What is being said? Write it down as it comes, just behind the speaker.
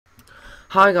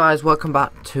Hi guys, welcome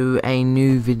back to a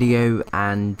new video,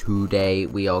 and today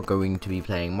we are going to be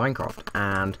playing Minecraft,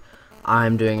 and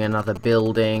I'm doing another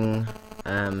building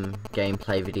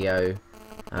gameplay video,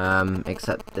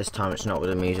 except this time it's not with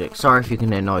the music. Sorry if you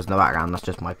can hear noise in the background, that's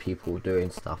just my people doing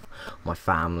stuff, my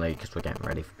family, because we're getting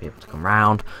ready for people to come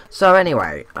round. So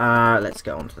anyway, let's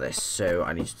get on to this. So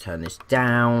I need to turn this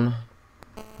down.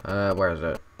 Where is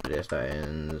it?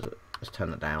 Let's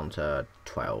turn it down to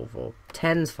 12 or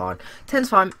 10's fine. 10's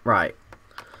fine. Right.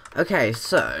 Okay,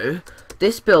 so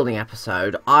this building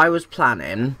episode, I was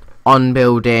planning on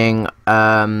building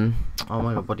oh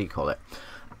my god, what do you call it?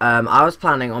 I was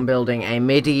planning on building a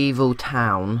medieval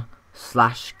town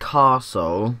 /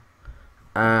 castle.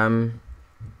 And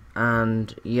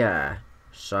yeah,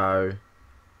 so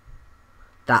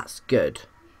that's good.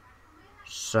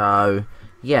 So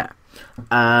yeah.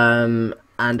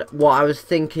 And what I was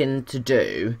thinking to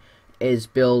do is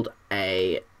build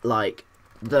the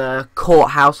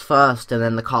courthouse first and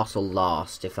then the castle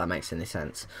last, if that makes any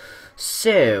sense.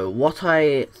 So, what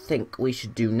I think we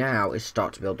should do now is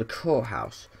start to build the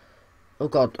courthouse. Oh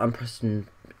god, I'm pressing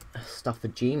stuff for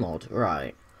Gmod.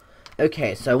 Right.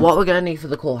 Okay, so what we're going to need for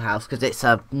the courthouse, because it's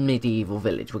a medieval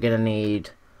village, we're going to need...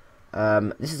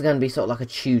 this is going to be sort of like a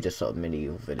Tudor sort of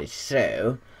medieval village.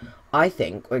 So, I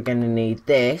think we're going to need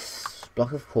this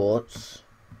block of quartz,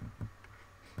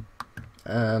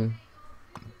 this,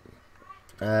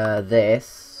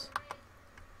 this,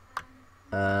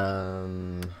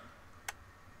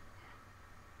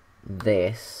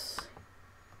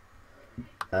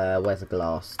 where's the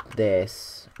glass?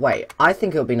 This. Wait, I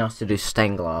think it would be nice to do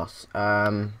stained glass.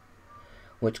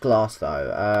 Which glass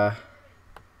though?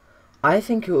 I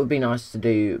think it would be nice to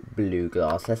do blue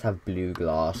glass. Let's have blue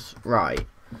glass. Right.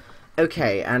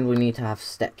 Okay, and we need to have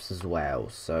steps as well.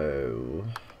 So,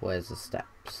 where's the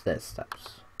steps? There's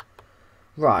steps.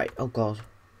 Right. Oh god.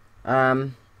 I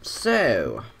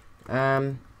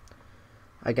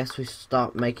guess we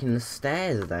start making the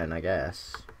stairs then, I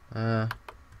guess. There's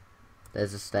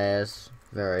the stairs.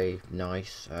 Very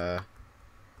nice.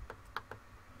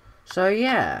 So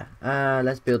yeah,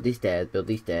 let's build these stairs, build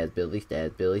these stairs, build these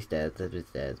stairs, build these stairs, build these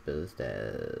stairs, build these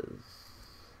stairs.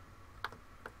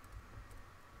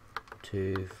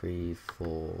 2, 3,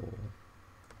 4.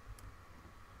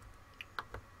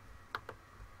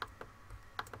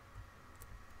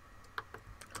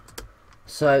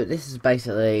 So this is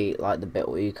basically like the bit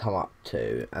where you come up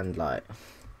to, and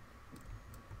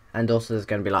also there's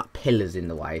going to be like pillars in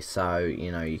the way, so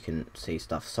you know you can see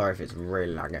stuff. Sorry if it's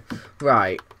really lagging.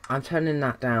 Right, I'm turning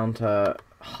that down to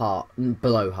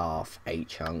below half, 8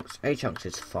 chunks. 8 chunks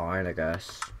is fine, I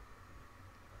guess.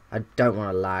 I don't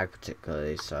want to lag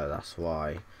particularly, so that's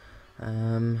why.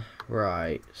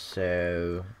 Right,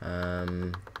 so,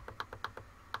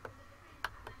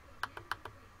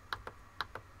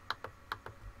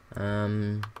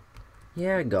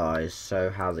 yeah guys, so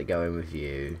how's it going with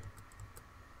you?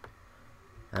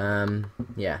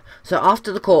 Yeah, so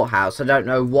after the courthouse, I don't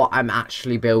know what I'm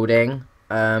actually building.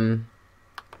 I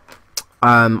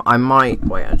might,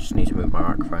 wait, I just need to move my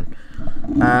microphone.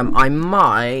 I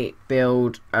might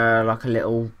build, like a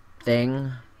little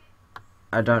thing.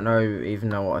 I don't even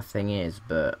know what a thing is,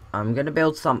 but I'm gonna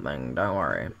build something, don't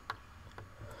worry.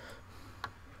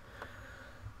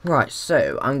 Right,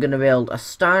 so I'm gonna build a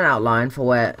stone outline for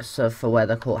where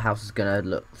the courthouse is gonna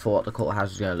look, for what the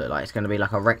courthouse is gonna look like. It's gonna be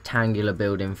like a rectangular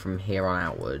building from here on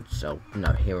outwards. So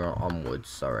no, here on onwards,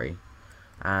 sorry.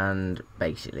 And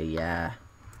basically, yeah.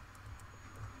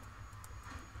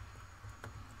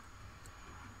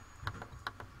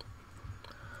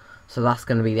 So that's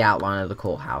going to be the outline of the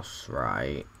courthouse,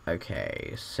 right?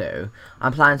 Okay, so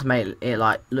I'm planning to make it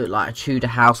look like a Tudor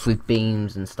house with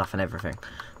beams and stuff and everything.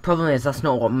 Problem is, that's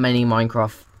not what many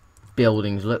Minecraft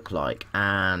buildings look like,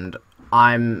 and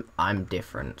I'm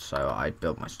different, so I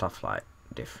build my stuff like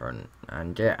different,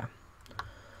 and yeah.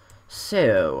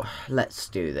 So let's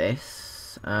do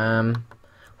this.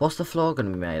 What's the floor going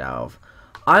to be made out of?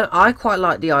 I quite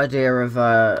like the idea of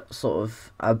sort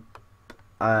of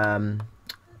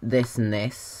this and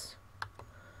this,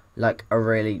 like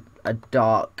a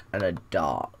dark and a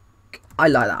dark. I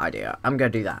like that idea. I'm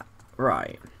gonna do that.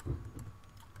 Right,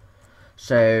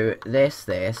 so this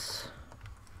this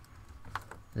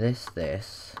this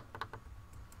this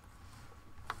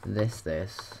this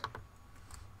this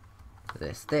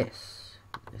this this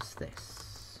this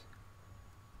this,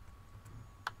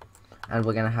 and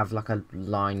we're gonna have like a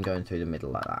line going through the middle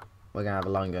like that. We're gonna have a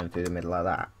line going through the middle like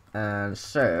that, and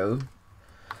so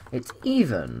it's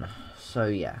even. So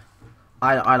yeah,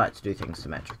 I like to do things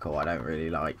symmetrical. I don't really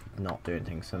like not doing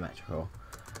things symmetrical.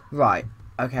 Right,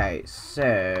 okay,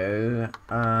 so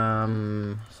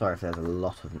sorry if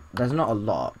there's not a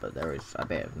lot, but there is a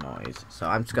bit of noise. So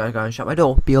I'm just gonna go and shut my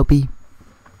door. B.O.B.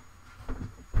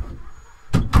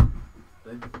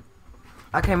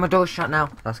 Okay, my door's shut now.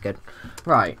 That's good.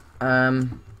 Right.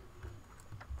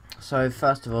 So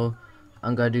first of all,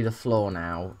 I'm gonna do the floor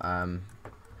now.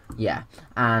 Yeah,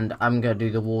 and I'm gonna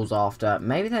do the walls after.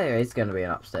 Maybe there is gonna be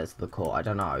an upstairs to the court. I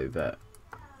don't know, but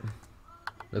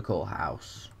the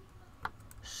courthouse.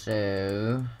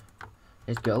 So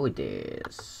let's go with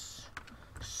this.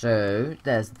 So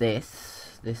there's this.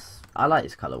 I like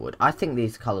this colour wood. I think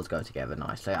these colours go together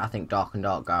nicely. I think dark and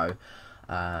dark go,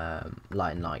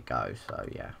 light and light go. So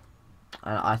yeah,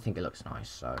 and I think it looks nice.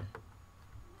 So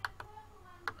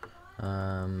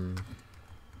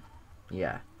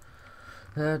yeah.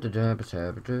 Sorry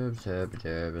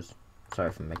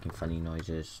if I'm making funny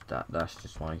noises. That's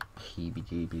just my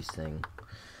heebie-jeebies thing.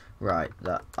 Right,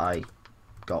 that I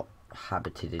got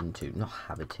habited into. Not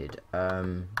habited,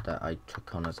 that I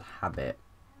took on as a habit.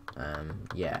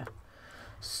 Yeah.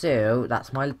 So,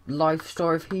 that's my life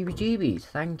story of heebie-jeebies.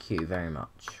 Thank you very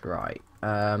much. Right.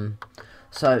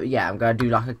 So, yeah, I'm going to do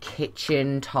like a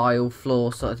kitchen tile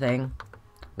floor sort of thing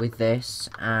with this.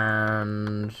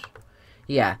 And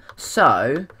yeah,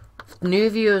 so new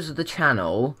viewers of the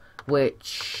channel,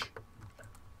 which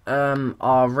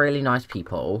are really nice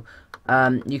people,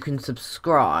 you can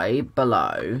subscribe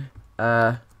below,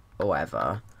 or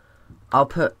whatever. I'll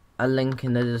put a link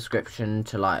in the description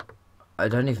to, like, I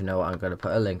don't even know what I'm going to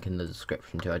put a link in the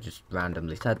description to, I just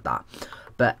randomly said that.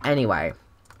 But anyway,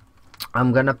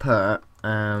 I'm going to put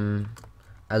a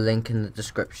link in the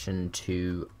description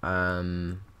to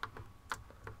oh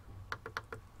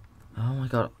my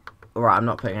god. Alright, I'm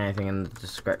not putting anything in the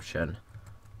description.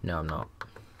 No, I'm not.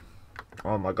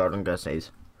 Oh my god, I'm gonna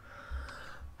sneeze.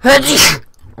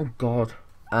 Oh god.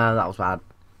 That was bad.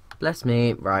 Bless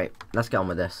me. Right, let's get on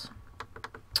with this.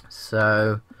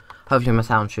 So, hopefully my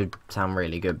sound should sound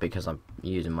really good because I'm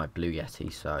using my Blue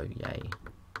Yeti, so yay.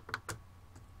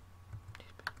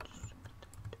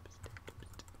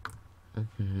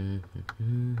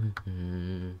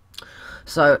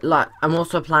 So, like, I'm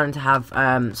also planning to have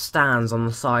stands on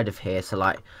the side of here, so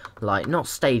like not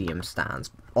stadium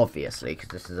stands, obviously, because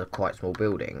this is a quite small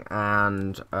building,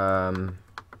 and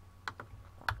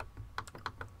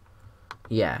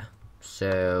yeah.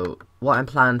 So what I'm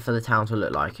planning for the town to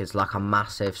look like is like a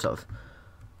massive sort of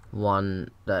one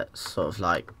that's sort of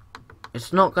like,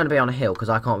 it's not going to be on a hill because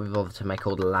I can't be bothered to make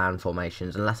all the land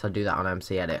formations unless I do that on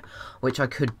MC Edit, which I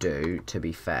could do, to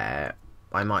be fair.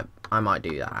 I might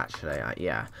do that actually.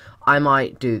 Yeah, I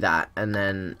might do that and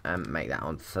then make that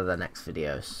on for the next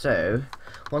video. So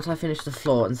once I finish the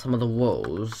floor and some of the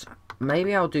walls,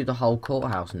 maybe I'll do the whole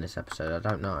courthouse in this episode. I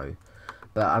don't know,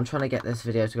 but I'm trying to get this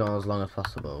video to go on as long as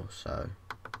possible. So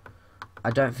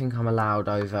I don't think I'm allowed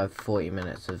over 40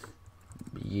 minutes of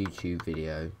YouTube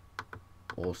video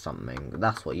or something.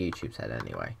 That's what YouTube said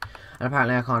anyway. And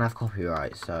apparently I can't have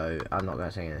copyright, so I'm not going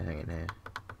to say anything in here.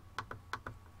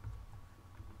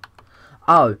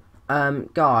 Oh,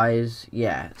 guys,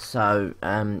 yeah, so,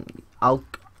 I've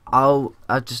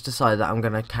just decided that I'm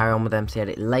going to carry on with MC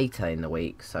Edit later in the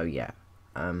week, so yeah,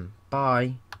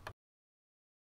 bye.